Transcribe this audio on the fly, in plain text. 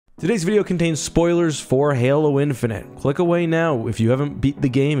Today's video contains spoilers for Halo Infinite. Click away now if you haven't beat the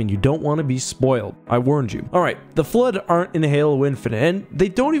game and you don't want to be spoiled. I warned you. Alright, the Flood aren't in Halo Infinite, and they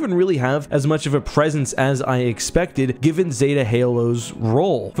don't even really have as much of a presence as I expected given Zeta Halo's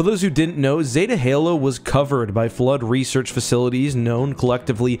role. For those who didn't know, Zeta Halo was covered by Flood research facilities known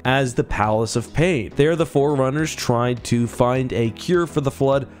collectively as the Palace of Pain. There, the Forerunners tried to find a cure for the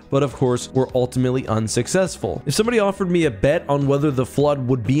Flood, but of course were ultimately unsuccessful. If somebody offered me a bet on whether the Flood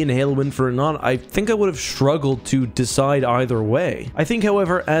would be in Halo Infinite or not, I think I would have struggled to decide either way. I think,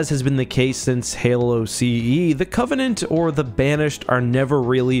 however, as has been the case since Halo CE, the Covenant or the Banished are never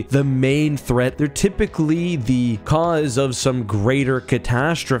really the main threat. They're typically the cause of some greater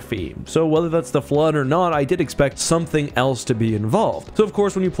catastrophe. So whether that's the Flood or not, I did expect something else to be involved. So of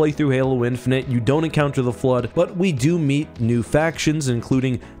course, when you play through Halo Infinite, you don't encounter the Flood, but we do meet new factions,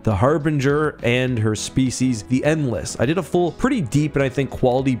 including the Harbinger and her species, the Endless. I did a full, pretty deep, and I think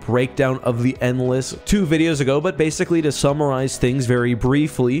quality breakdown of the Endless 2 videos ago, but basically to summarize things very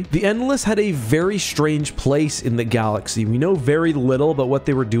briefly, the Endless had a very strange place in the galaxy. We know very little about what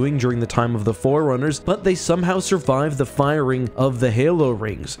they were doing during the time of the Forerunners, but they somehow survived the firing of the Halo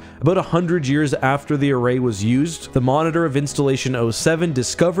rings. About 100 years after the array was used, the monitor of Installation 07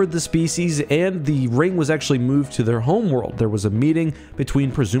 discovered the species, and the ring was actually moved to their homeworld. There was a meeting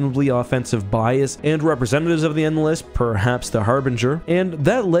between presumably offensive bias and representatives of the Endless, perhaps the Harbinger, and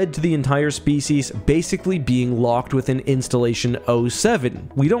that led to the entire species basically being locked within Installation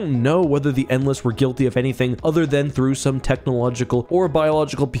 07. We don't know whether the Endless were guilty of anything other than through some technological or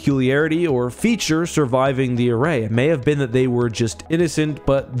biological peculiarity or feature surviving the array. It may have been that they were just innocent,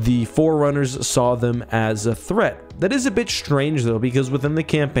 but the Forerunners saw them as a threat. That is a bit strange though, because within the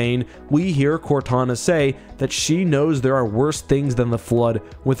campaign, we hear Cortana say that she knows there are worse things than the Flood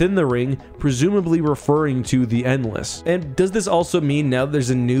within the ring, presumably referring to the Endless. And does this also mean now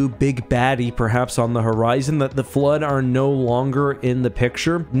there's a new big baddie perhaps on the horizon, that the Flood are no longer in the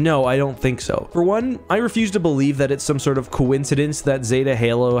picture? No, I don't think so. For one, I refuse to believe that it's some sort of coincidence that Zeta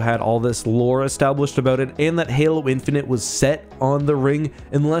Halo had all this lore established about it and that Halo Infinite was set on the ring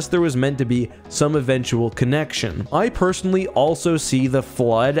unless there was meant to be some eventual connection. I personally also see the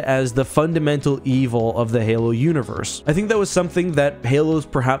Flood as the fundamental evil of the Halo universe. I think that was something that Halo's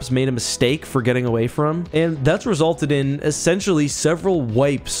perhaps made a mistake for getting away from, and that's resulted in essentially several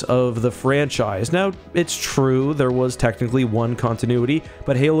wipes of the franchise. Now, it's true there was technically one continuity,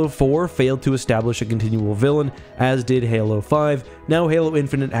 but Halo 4 failed to establish a continual villain, as did Halo 5. Now Halo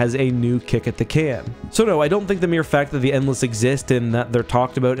Infinite has a new kick at the can. So no, I don't think the mere fact that the Endless exist and that they're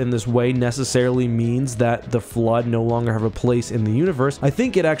talked about in this way necessarily means that the Flood no longer have a place in the universe. I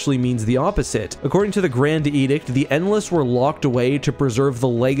think it actually means the opposite. According to the Grand Edict, the Endless were locked away to preserve the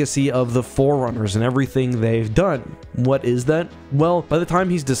legacy of the Forerunners and everything they've done. What is that? Well, by the time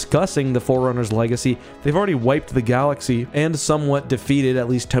he's discussing the Forerunners' legacy, they've already wiped the galaxy and somewhat defeated, at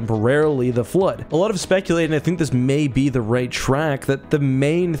least temporarily, the Flood. A lot of speculating, I think this may be the right track, that the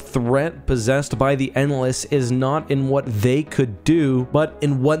main threat possessed by the Endless is not in what they could do, but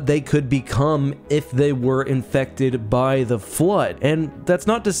in what they could become if they were infected by the Flood. And that's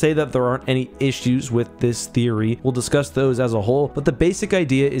not to say that there aren't any issues with this theory. We'll discuss those as a whole, but the basic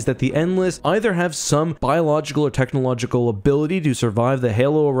idea is that the Endless either have some biological or technological ability to survive the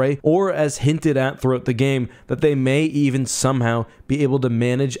Halo array, or as hinted at throughout the game, that they may even somehow be able to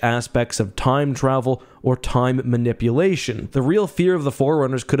manage aspects of time travel or time manipulation. The real fear of the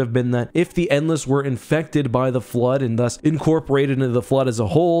Forerunners could have been that if the Endless were infected by the Flood and thus incorporated into the Flood as a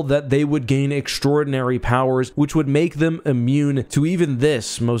whole, that they would gain extraordinary powers which would make them immune to even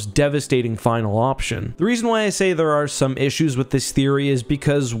this most devastating final option. The reason why I say there are some issues with this theory is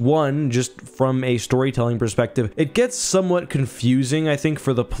because, one, just from a storytelling perspective, it gets somewhat confusing, I think,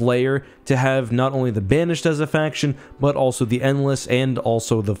 for the player to have not only the Banished as a faction, but also the Endless and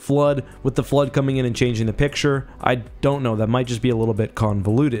also the Flood, with the Flood coming in and changing the picture. I don't know, that might just be a little bit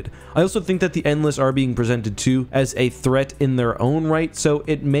convoluted. I also think that the Endless are being presented too as a threat in their own right, so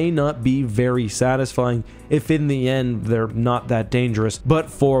it may not be very satisfying if in the end they're not that dangerous, but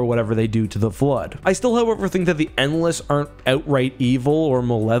for whatever they do to the Flood. I still, however, think that the Endless aren't outright evil or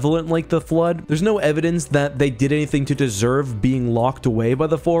malevolent like the Flood. There's no evidence that they did anything to deserve being locked away by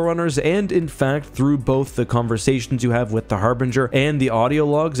the Forerunners, and in fact, through both the conversations you have with the Harbinger and the audio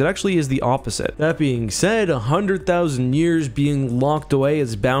logs, it actually is the opposite. That being being said, 100,000 years being locked away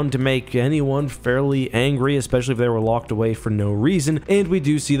is bound to make anyone fairly angry, especially if they were locked away for no reason, and we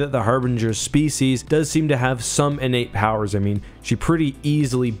do see that the Harbinger species does seem to have some innate powers. I mean, she pretty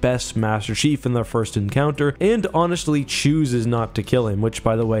easily bests Master Chief in their first encounter, and honestly chooses not to kill him, which,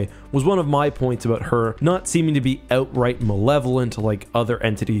 by the way, was one of my points about her not seeming to be outright malevolent like other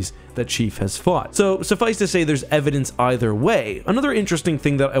entities that Chief has fought. So suffice to say, there's evidence either way. Another interesting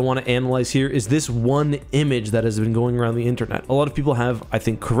thing that I want to analyze here is this one image that has been going around the internet. A lot of people have, I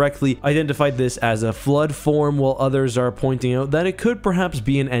think correctly, identified this as a flood form, while others are pointing out that it could perhaps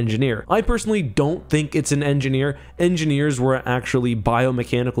be an engineer. I personally don't think it's an engineer. Engineers were actually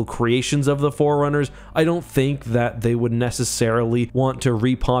biomechanical creations of the Forerunners. I don't think that they would necessarily want to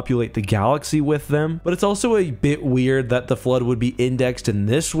repopulate the galaxy with them, but it's also a bit weird that the flood would be indexed in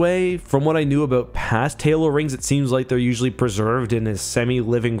this way. From what I knew about past Halo rings, it seems like they're usually preserved in a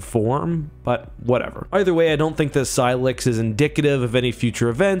semi-living form, but whatever. Either way, I don't think that Silex is indicative of any future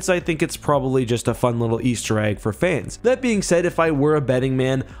events. I think it's probably just a fun little Easter egg for fans. That being said, if I were a betting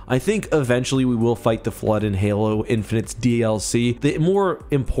man, I think eventually we will fight the Flood in Halo Infinite's DLC. The more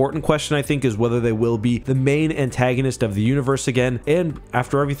important question, I think, is whether they will be the main antagonist of the universe again, and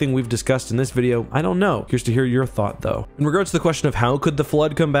after everything we've discussed in this video, I don't know. Here's to hear your thought though. In regards to the question of how could the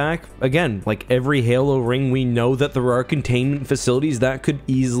Flood come back, again, like every Halo ring, we know that there are containment facilities that could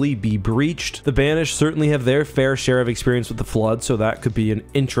easily be breached. The Banished certainly have their fair share of experience with the Flood, so that could be an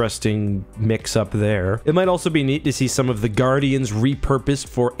interesting mix-up there. It might also be neat to see some of the Guardians repurposed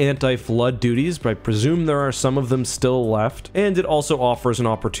for anti-Flood duties, but I presume there are some of them still left. And it also offers an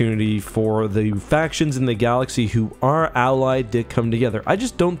opportunity for the factions in the galaxy who are allied to come together. I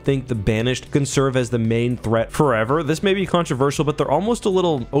just don't think the Banished can serve as the main threat forever. This may be controversial, but they're almost a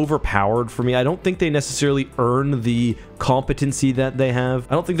little overpowered for me. I don't think they necessarily earn the competency that they have.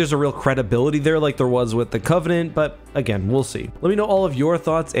 I don't think there's a real credibility there like there was with the Covenant, but again, we'll see. Let me know all of your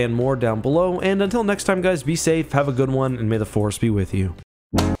thoughts and more down below, and until next time guys, be safe, have a good one, and may the Force be with you.